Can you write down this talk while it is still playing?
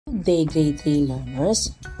Good day, grade 3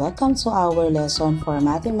 learners. Welcome to our lesson for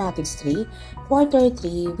Mathematics 3, Quarter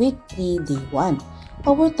 3, Week 3, Day 1.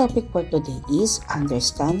 Our topic for today is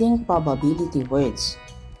Understanding Probability Words.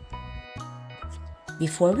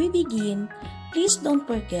 Before we begin, please don't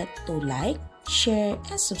forget to like, share,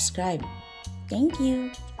 and subscribe. Thank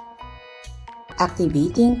you.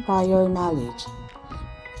 Activating prior knowledge.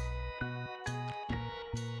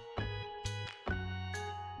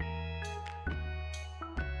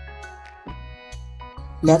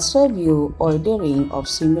 Let's review ordering of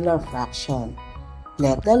similar fraction.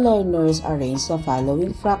 Let the learners arrange the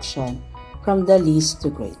following fraction from the least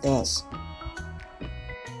to greatest.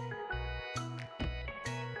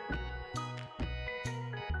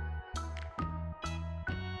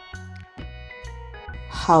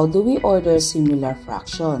 How do we order similar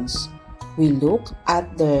fractions? We look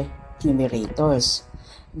at their numerators.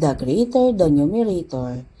 The greater the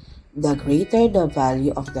numerator, the greater the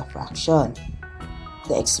value of the fraction.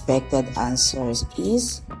 The expected answers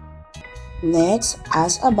is. Next,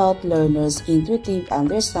 ask about learners' intuitive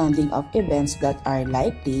understanding of events that are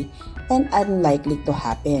likely and unlikely to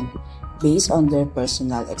happen based on their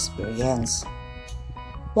personal experience.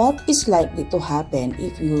 What is likely to happen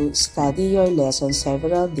if you study your lesson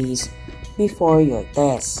several days before your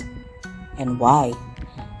test? And why?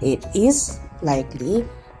 It is likely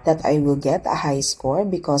that I will get a high score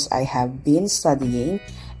because I have been studying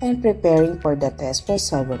and preparing for the test for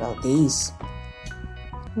several days.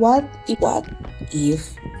 What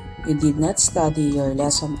if you did not study your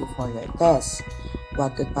lesson before your test?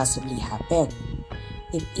 What could possibly happen?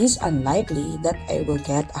 It is unlikely that I will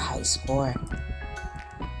get a high score.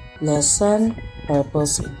 Lesson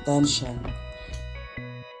Purpose Intention.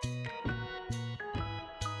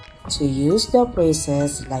 To use the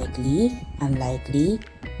phrases likely, unlikely,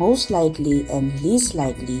 most likely, and least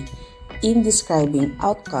likely in describing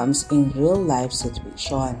outcomes in real-life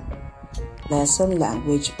situation. Lesson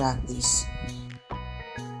Language Practice.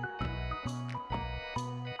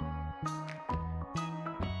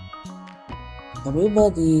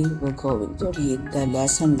 Everybody will going to read the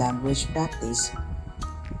lesson language practice.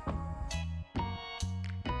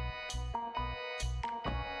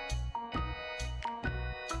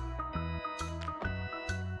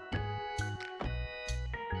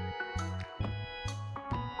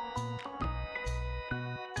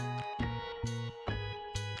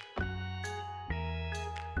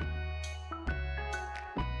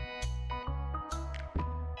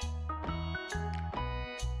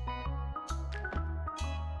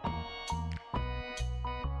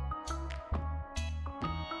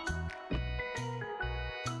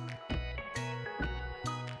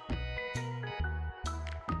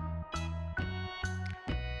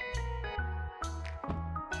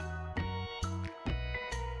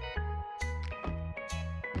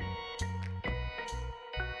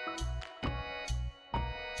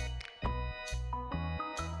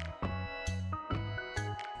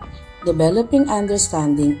 Developing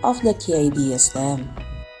understanding of the key ideas STEM.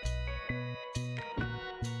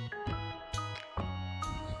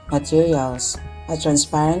 Materials: a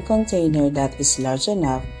transparent container that is large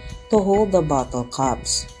enough to hold the bottle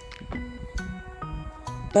caps.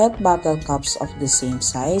 PET bottle caps of the same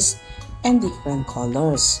size and different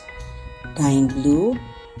colors. 9 blue,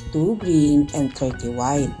 2 green, and 30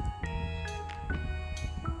 white.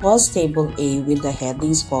 Pause table A with the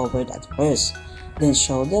headings forward at first. Then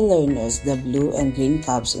show the learners the blue and green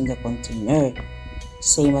cups in the container,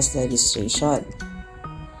 same as the illustration.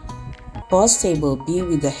 Pause table B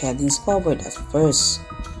with the headings forward at first.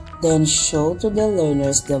 Then show to the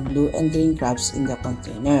learners the blue and green cups in the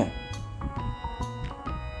container.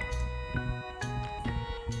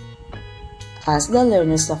 Ask the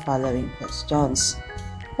learners the following questions.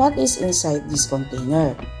 What is inside this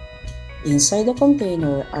container? Inside the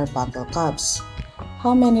container are bottle caps.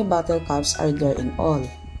 How many bottle caps are there in all?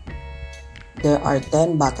 There are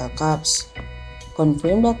 10 bottle caps.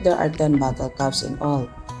 Confirm that there are 10 bottle caps in all.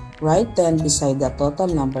 Write 10 beside the total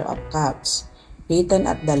number of caps, written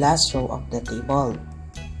at the last row of the table.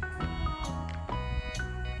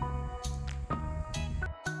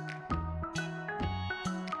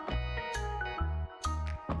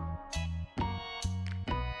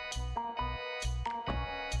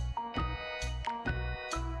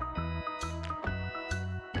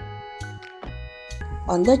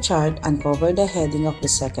 On the chart, uncover the heading of the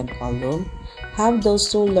second column. Have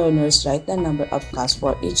those two learners write the number of cups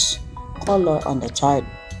for each color on the chart.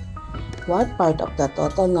 What part of the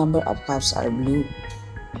total number of cups are blue?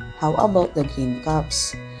 How about the green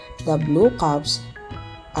cups? The blue cups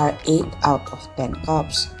are 8 out of 10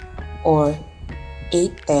 cups, or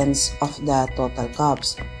 8/10 of the total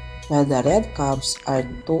cups. while the red cups are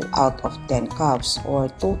 2 out of 10 cups or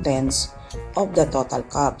 2/10 of the total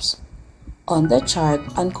cups. On the chart,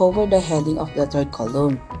 uncover the heading of the third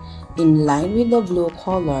column. In line with the blue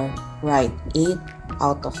color, write 8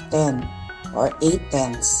 out of 10 or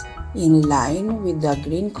 8/10. In line with the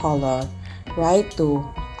green color, write 2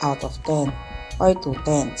 out of 10 or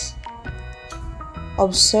 2/10.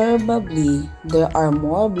 Observably, there are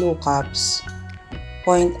more blue cups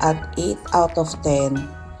point at 8 out of 10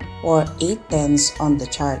 or 8/10 on the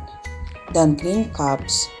chart than green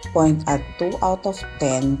cups point at 2 out of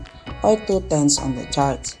 10 or 2/10 on the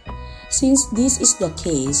chart. Since this is the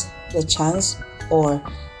case, the chance or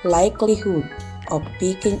likelihood of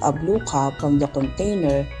picking a blue cup from the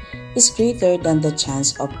container is greater than the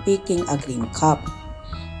chance of picking a green cup.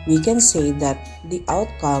 We can say that the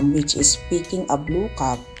outcome, which is picking a blue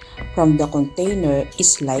cup from the container,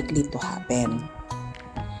 is likely to happen.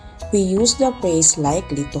 We use the phrase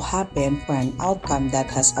likely to happen for an outcome that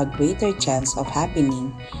has a greater chance of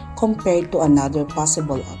happening compared to another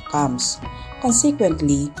possible outcomes.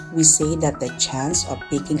 Consequently, we say that the chance of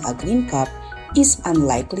picking a green cup is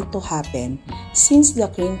unlikely to happen since the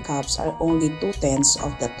green cups are only 2/10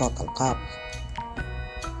 of the total cup.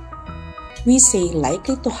 We say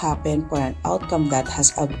likely to happen for an outcome that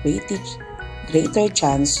has a greater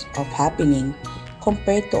chance of happening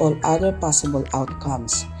compared to all other possible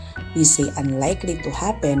outcomes. We say unlikely to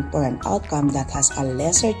happen for an outcome that has a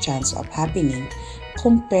lesser chance of happening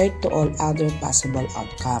compared to all other possible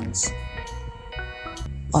outcomes.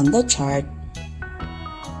 On the chart,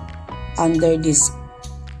 under this,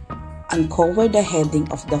 uncover the heading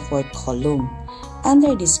of the fourth column.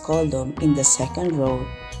 Under this column, in the second row,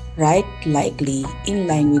 write likely in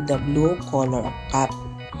line with the blue color of cup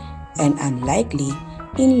and unlikely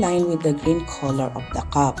in line with the green color of the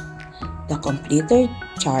cup. The completed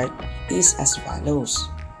chart is as follows.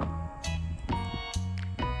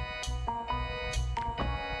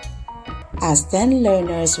 Ask 10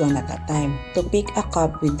 learners one at a time to pick a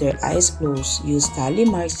cup with their eyes closed. Use tally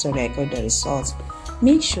marks to record the results.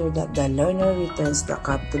 Make sure that the learner returns the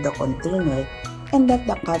cup to the container and that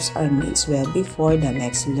the cups are mixed well before the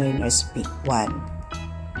next learners pick one.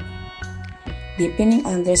 Deepening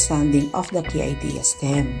understanding of the key idea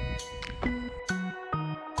stem.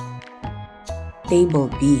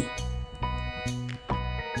 Table B.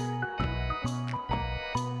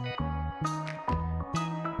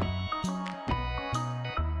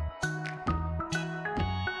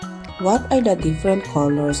 What are the different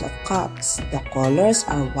colors of cups? The colors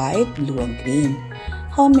are white, blue, and green.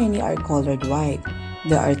 How many are colored white?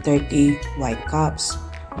 There are 30 white cups.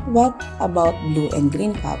 What about blue and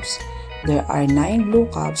green cups? There are 9 blue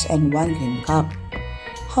cups and 1 green cup.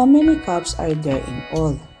 How many cups are there in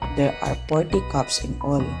all? There are 40 cups in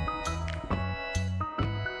all.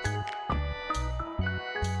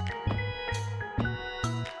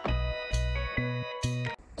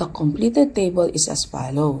 The completed table is as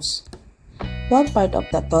follows. What part of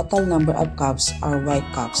the total number of cups are white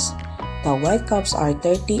cups? The white cups are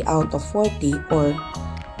 30 out of 40 or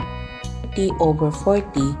 30 over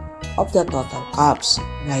 40 of the total cups.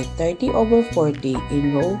 Write 30 over 40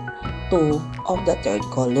 in row 2 of the third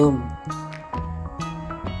column.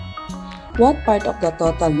 What part of the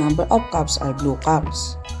total number of cups are blue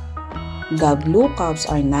cups? The blue cups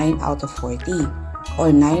are 9 out of 40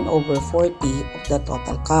 or 9 over 40 of the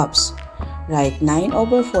total cups. Write 9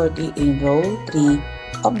 over 40 in row 3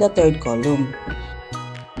 of the third column.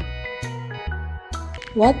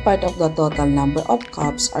 What part of the total number of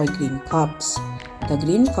cups are green cups? The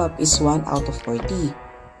green cup is 1 out of 40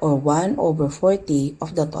 or 1 over 40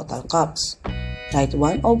 of the total cups. Write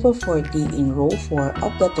 1 over 40 in row 4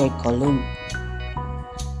 of the third column.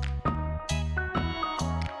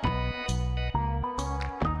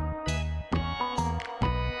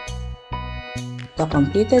 The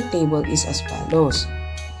completed table is as follows.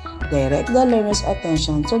 Direct the learner's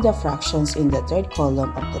attention to the fractions in the third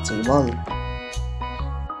column of the table.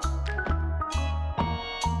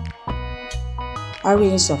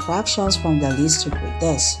 Arrange the fractions from the least to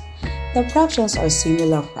greatest. The fractions are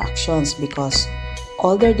similar fractions because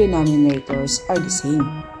all their denominators are the same.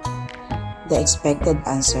 The expected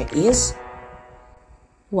answer is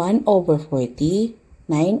 1 over 40,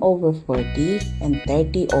 9 over 40, and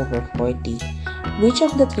 30 over 40. Which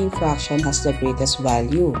of the three fractions has the greatest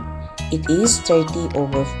value? It is 30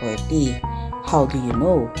 over 40. How do you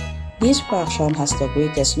know? This fraction has the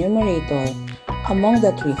greatest numerator among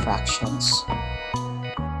the three fractions.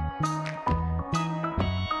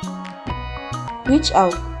 Which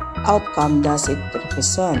outcome does it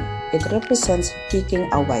represent? It represents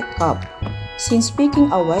picking a white cup. Since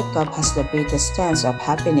picking a white cup has the greatest chance of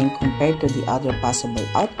happening compared to the other possible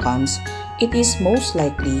outcomes, it is most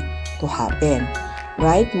likely to happen.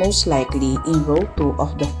 Write most likely in row 2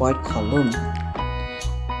 of the fourth column.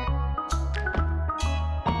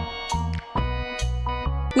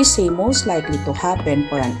 We say most likely to happen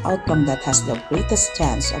for an outcome that has the greatest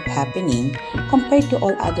chance of happening compared to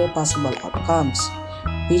all other possible outcomes.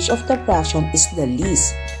 Which of the fraction is the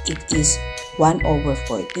least? It is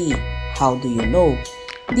 1/40. How do you know?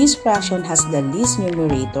 This fraction has the least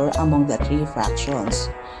numerator among the three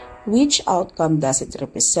fractions. Which outcome does it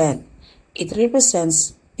represent? It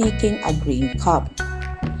represents picking a green cup.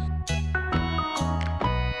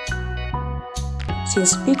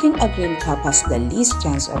 Since picking a green cup has the least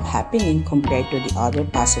chance of happening compared to the other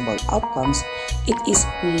possible outcomes, it is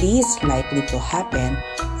least likely to happen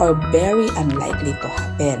or very unlikely to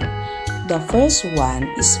happen. The first one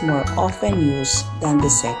is more often used than the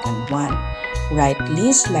second one. Write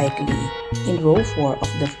least likely in row 4 of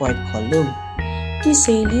the fourth column. We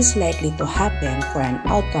say least likely to happen for an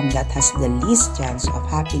outcome that has the least chance of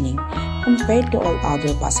happening compared to all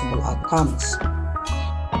other possible outcomes.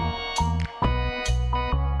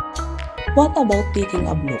 What about picking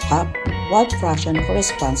a blue cup? What fraction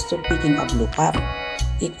corresponds to picking a blue cup?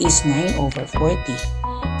 It is 9/40.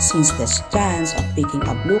 Since the chance of picking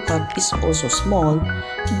a blue cup is also small,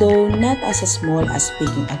 though not as small as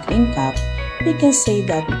picking a green cup, we can say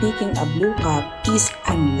that picking a blue cup is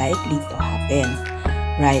unlikely to happen.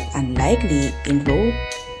 Write unlikely in row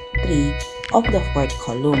 3 of the fourth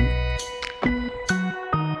column.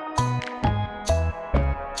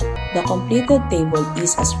 The completed table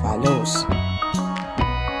is as follows.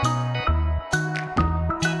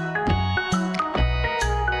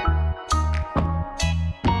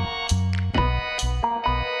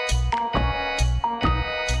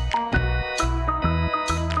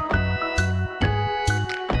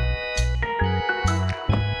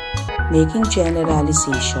 Making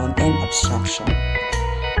generalization and abstraction.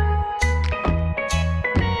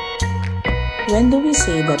 When do we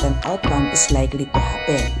say that an outcome is likely to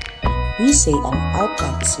happen? We say an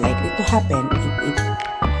outcome is likely to happen if it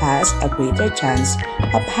has a greater chance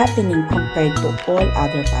of happening compared to all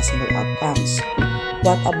other possible outcomes.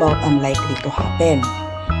 What about unlikely to happen?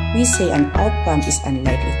 We say an outcome is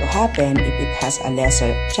unlikely to happen if it has a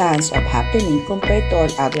lesser chance of happening compared to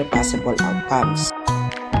all other possible outcomes.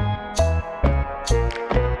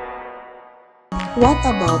 What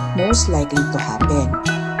about most likely to happen?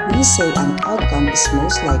 We say an outcome is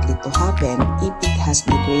most likely to happen if it has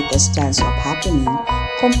the greatest chance of happening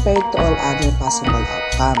compared to all other possible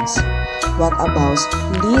outcomes. What about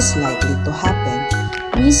least likely to happen?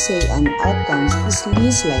 We say an outcome is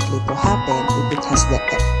least likely to happen if it has the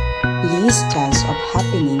least chance of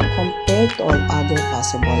happening compared to all other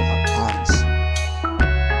possible outcomes.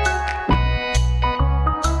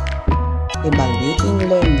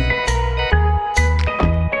 Evaluating learning.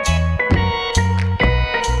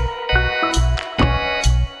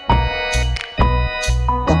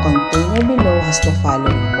 Container below has the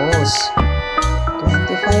following balls: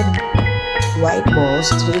 25 white balls,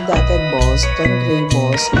 3 dotted balls, 10 gray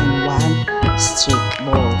balls, and 1 streaked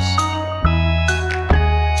balls.